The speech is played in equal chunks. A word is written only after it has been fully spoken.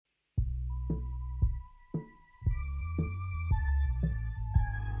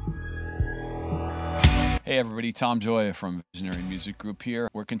Hey everybody, Tom Gioia from Visionary Music Group here.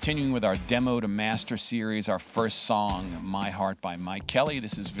 We're continuing with our Demo to Master series, our first song, My Heart by Mike Kelly.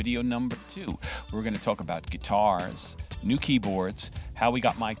 This is video number 2. We're going to talk about guitars, new keyboards, how we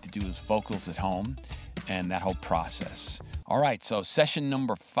got Mike to do his vocals at home, and that whole process. All right, so session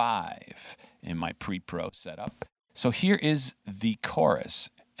number 5 in my pre-pro setup. So here is the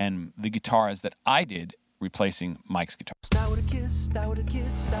chorus and the guitars that I did replacing Mike's guitar.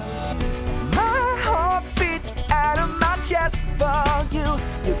 My heart beats out of my chest for you.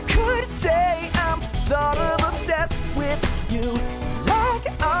 You could say I'm sort of obsessed with you,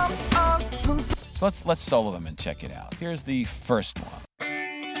 like I'm on some. So let's solo them and check it out. Here's the first one.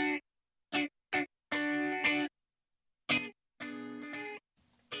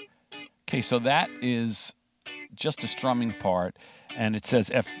 Okay, so that is just a strumming part, and it says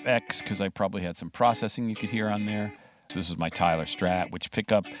FX because I probably had some processing you could hear on there. So this is my Tyler Strat, which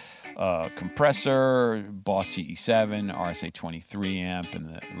pick up compressor, Boss GE7, RSA 23 amp, and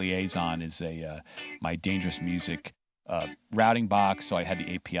the Liaison is my Dangerous Music routing box. So I had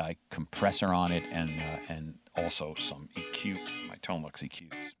the API compressor on it, and also some EQ, my Tomlux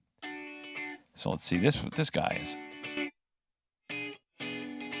EQs. So let's see what this guy is.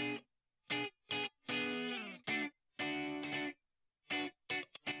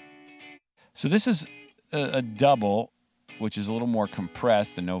 So this is a double, which is a little more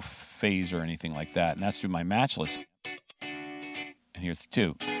compressed and no phase or anything like that. And that's through my matchless. And here's the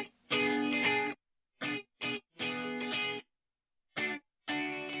 2.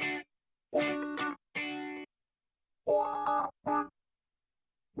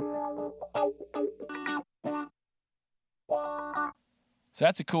 So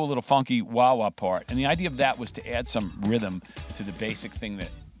that's a cool little funky wah-wah part. And the idea of that was to add some rhythm to the basic thing that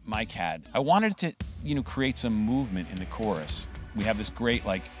Mike had. I wanted to, create some movement in the chorus. We have this great,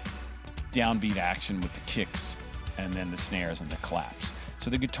 downbeat action with the kicks and then the snares and the claps. So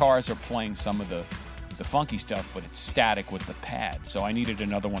the guitars are playing some of the funky stuff, but it's static with the pad. So I needed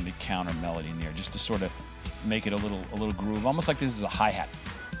another one to counter melody in there, just to sort of make it a little groove, almost like this is a hi-hat.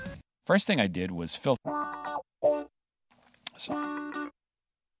 First thing I did was filter.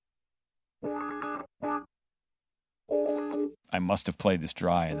 I must have played this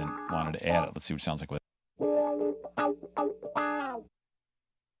dry and then wanted to add it. Let's see what it sounds like with it.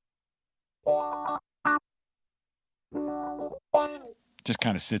 Just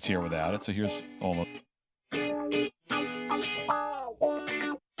kind of sits here without it. So here's all of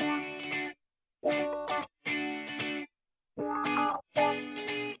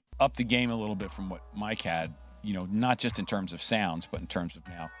up the game a little bit from what Mike had, not just in terms of sounds, but in terms of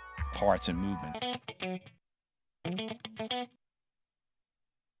now parts and movements.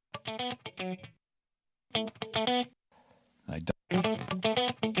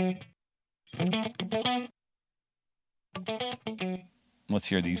 Let's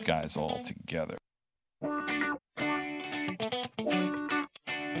hear these guys all together.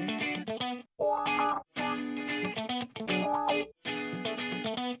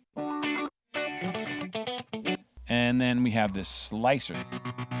 And then we have this slicer.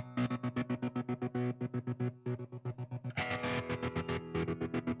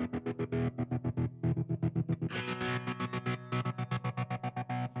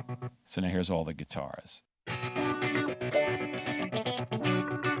 So now here's all the guitars.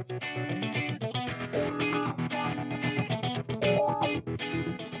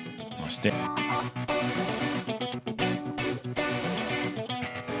 I'll stay.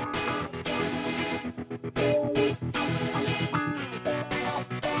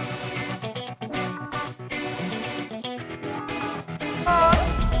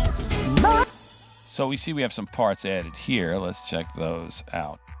 So we see we have some parts added here. Let's check those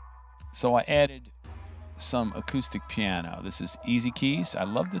out. So I added some acoustic piano. This is Easy Keys. I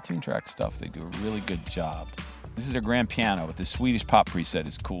love the TuneTrack stuff. They do a really good job. This is a grand piano, but the Swedish pop preset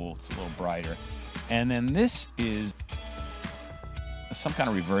is cool. It's a little brighter. And then this is some kind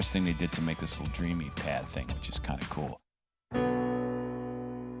of reverse thing they did to make this little dreamy pad thing, which is kind of cool.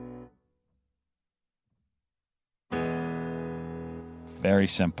 Very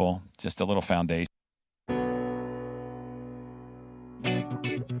simple, just a little foundation.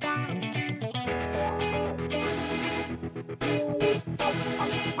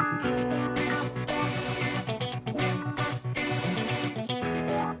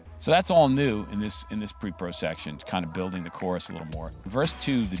 So that's all new in this pre-pro section, kind of building the chorus a little more. Verse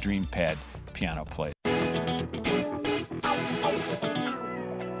 2, the dream pad piano plays.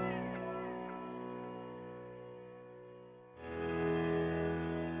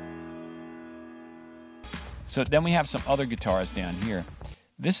 So then we have some other guitars down here.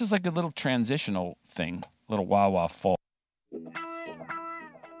 This is like a little transitional thing, little wah-wah fall.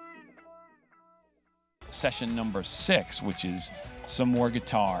 Session number 6, which is some more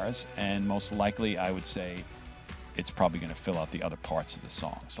guitars, and most likely I would say it's probably going to fill out the other parts of the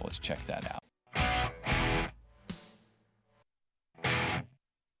song. So let's check that out.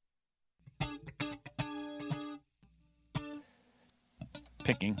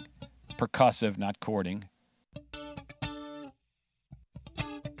 Picking, percussive, not chording.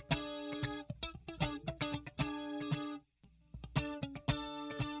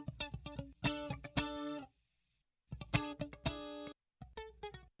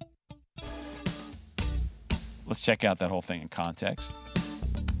 Let's check out that whole thing in context.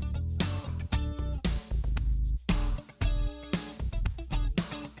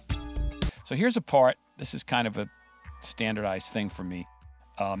 So here's a part. This is kind of a standardized thing for me.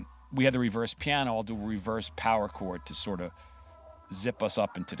 We have the reverse piano. I'll do a reverse power chord to sort of zip us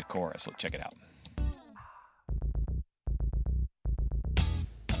up into the chorus. Let's check it out.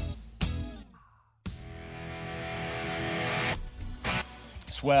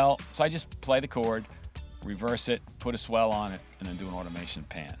 Swell. So I just play the chord, reverse it, put a swell on it, and then do an automation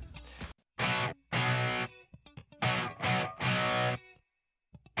pan.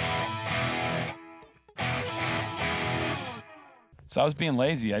 So I was being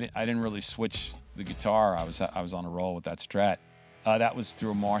lazy. I didn't really switch the guitar. I was on a roll with that Strat. That was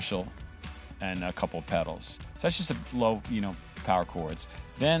through a Marshall and a couple of pedals. So that's just a low, power chords.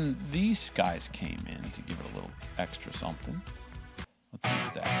 Then these guys came in to give it a little extra something. Let's see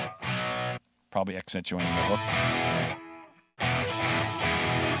what that is. Probably accentuating the hook.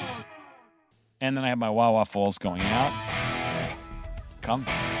 And then I have my wah-wah falls going out. Come.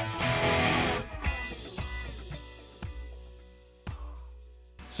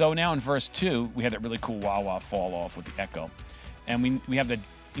 So now in verse 2, we have that really cool wah-wah fall off with the echo. And we have the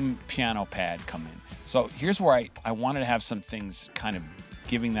piano pad come in. So here's where I wanted to have some things kind of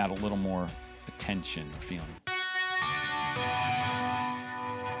giving that a little more attention or feeling.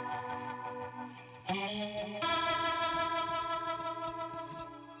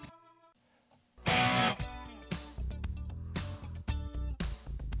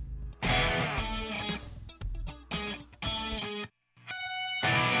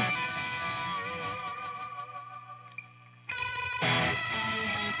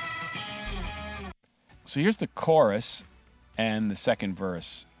 So here's the chorus and the second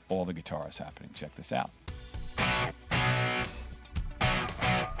verse, all the guitars happening. Check this out.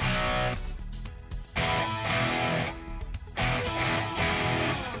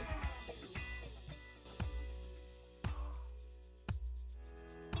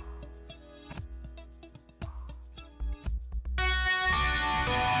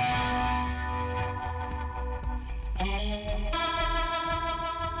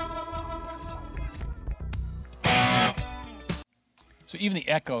 So even the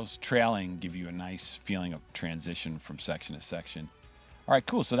echoes trailing give you a nice feeling of transition from section to section. All right,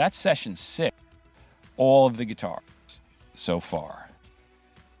 cool. So that's session 6, all of the guitars so far.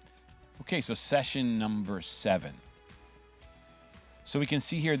 Okay, so session number 7. So we can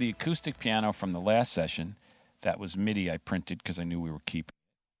see here the acoustic piano from the last session. That was MIDI I printed because I knew we were keeping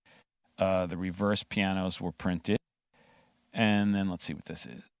it. The reverse pianos were printed. And then let's see what this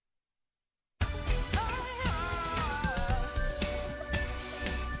is.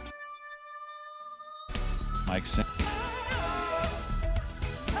 Mike sing.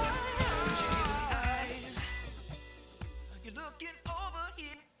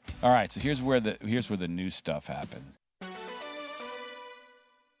 All right, so here's where the new stuff happened.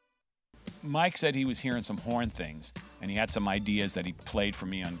 Mike said he was hearing some horn things, and he had some ideas that he played for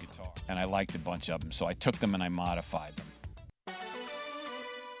me on guitar, and I liked a bunch of them, so I took them and I modified them.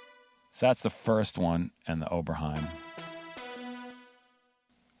 So that's the first one, and the Oberheim.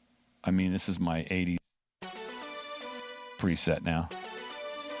 I mean, this is my 80s preset now.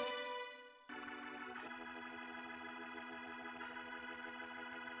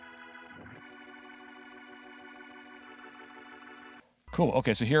 Cool.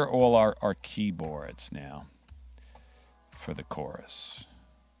 Okay, so here are all our keyboards now for the chorus.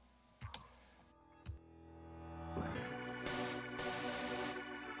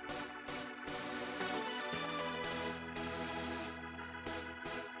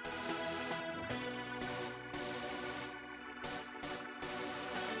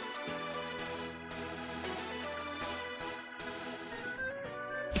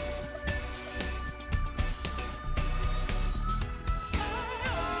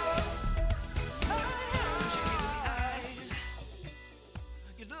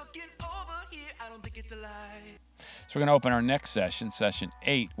 So we're going to open our next session, session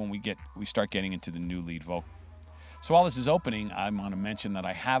 8, when we start getting into the new lead vocal. So while this is opening, I want to mention that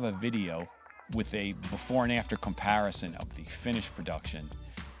I have a video with a before and after comparison of the finished production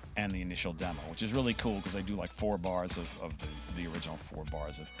and the initial demo, which is really cool because I do like 4 bars of the original 4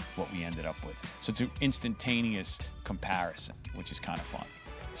 bars of what we ended up with. So it's an instantaneous comparison, which is kind of fun.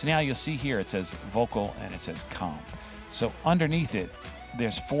 So now you'll see here it says vocal and it says comp. So underneath it,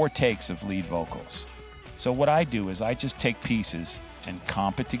 there's 4 takes of lead vocals. So what I do is I just take pieces and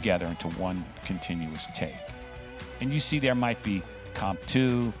comp it together into one continuous take. And you see there might be comp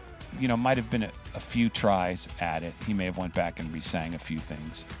 2, you know, might have been a few tries at it. He may have went back and re-sang a few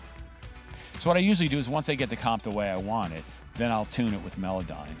things. So what I usually do is once I get the comp the way I want it, then I'll tune it with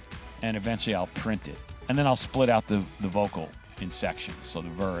Melodyne, and eventually I'll print it. And then I'll split out the vocal in sections. So the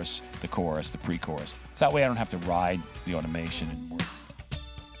verse, the chorus, the pre-chorus. So that way I don't have to ride the automation and work.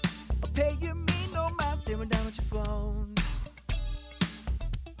 Okay, you mean no mind staring down at your phone.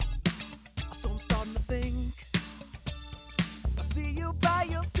 So I'm starting to think. I see you by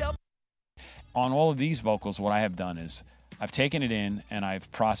yourself. On all of these vocals, what I have done is I've taken it in and I've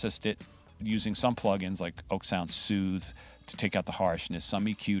processed it using some plugins like Oak Sound Soothe to take out the harshness, some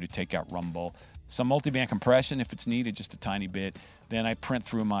EQ to take out rumble, some multiband compression if it's needed, just a tiny bit. Then I print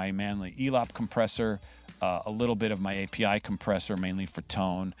through my Manley ELOP compressor, a little bit of my API compressor, mainly for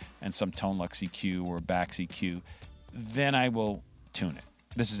tone, and some Tone Lux EQ or Bax EQ. Then I will tune it.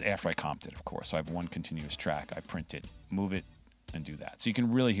 This is after I comped it, of course. So I have one continuous track. I print it, move it, and do that. So you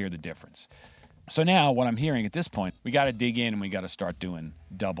can really hear the difference. So now what I'm hearing at this point, we got to dig in and we got to start doing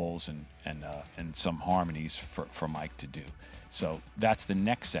doubles and some harmonies for Mike to do. So that's the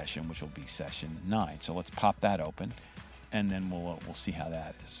next session, which will be session 9. So let's pop that open, and then we'll see how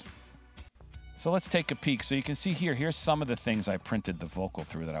that is. So let's take a peek. So you can see here's some of the things I printed the vocal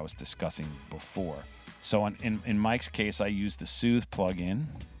through that I was discussing before. So in Mike's case, I used the Soothe plugin.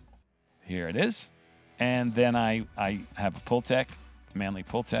 Here it is. And then I have a Pultec, Manley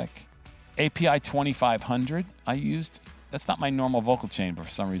Pultec. API 2500 I used. That's not my normal vocal chain, but for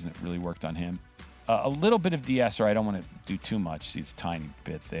some reason it really worked on him. A little bit of de-esser. I don't want to do too much. See, it's a tiny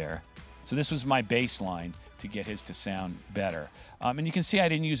bit there. So this was my bass line to get his to sound better. And you can see I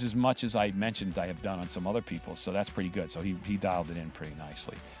didn't use as much as I mentioned I have done on some other people, so that's pretty good. So he dialed it in pretty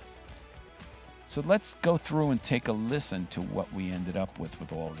nicely. So let's go through and take a listen to what we ended up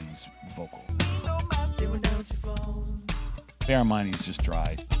with all of these vocals. Bear in mind he's just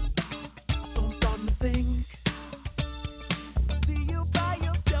dry. So I'm starting to think. I see you by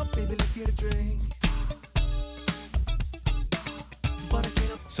yourself, baby, let's get a drink.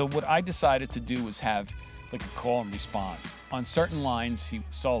 So what I decided to do was have like a call and response. On certain lines, he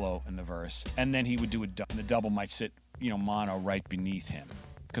solo in the verse, and then he would do a double. The double might sit, you know, mono right beneath him,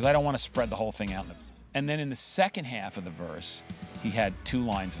 because I don't want to spread the whole thing out. And then in the second half of the verse, he had 2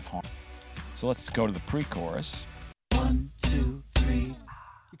 lines of harmony. So let's go to the pre-chorus. 1, 2, 3. You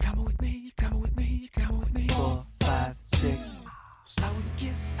coming with me? You coming with me? You coming with me? 4, 5, 6. Start with a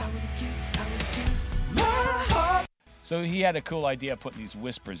kiss. Start with a kiss. Start with a kiss. My heart. So he had a cool idea of putting these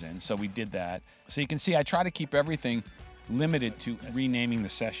whispers in, so we did that. So you can see I try to keep everything limited to renaming the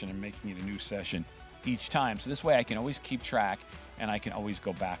session and making it a new session each time. So this way I can always keep track and I can always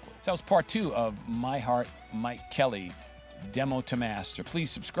go backwards. So that was part 2 of My Heart, Mike Kelly, Demo to Master.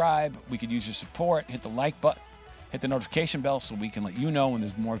 Please subscribe. We could use your support. Hit the like button. Hit the notification bell so we can let you know when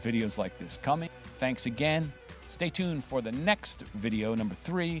there's more videos like this coming. Thanks again. Stay tuned for the next video, number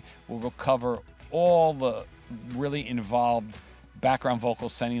 3, where we'll cover all the really involved background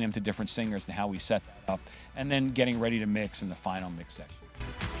vocals, sending them to different singers and how we set that up, and then getting ready to mix in the final mix section.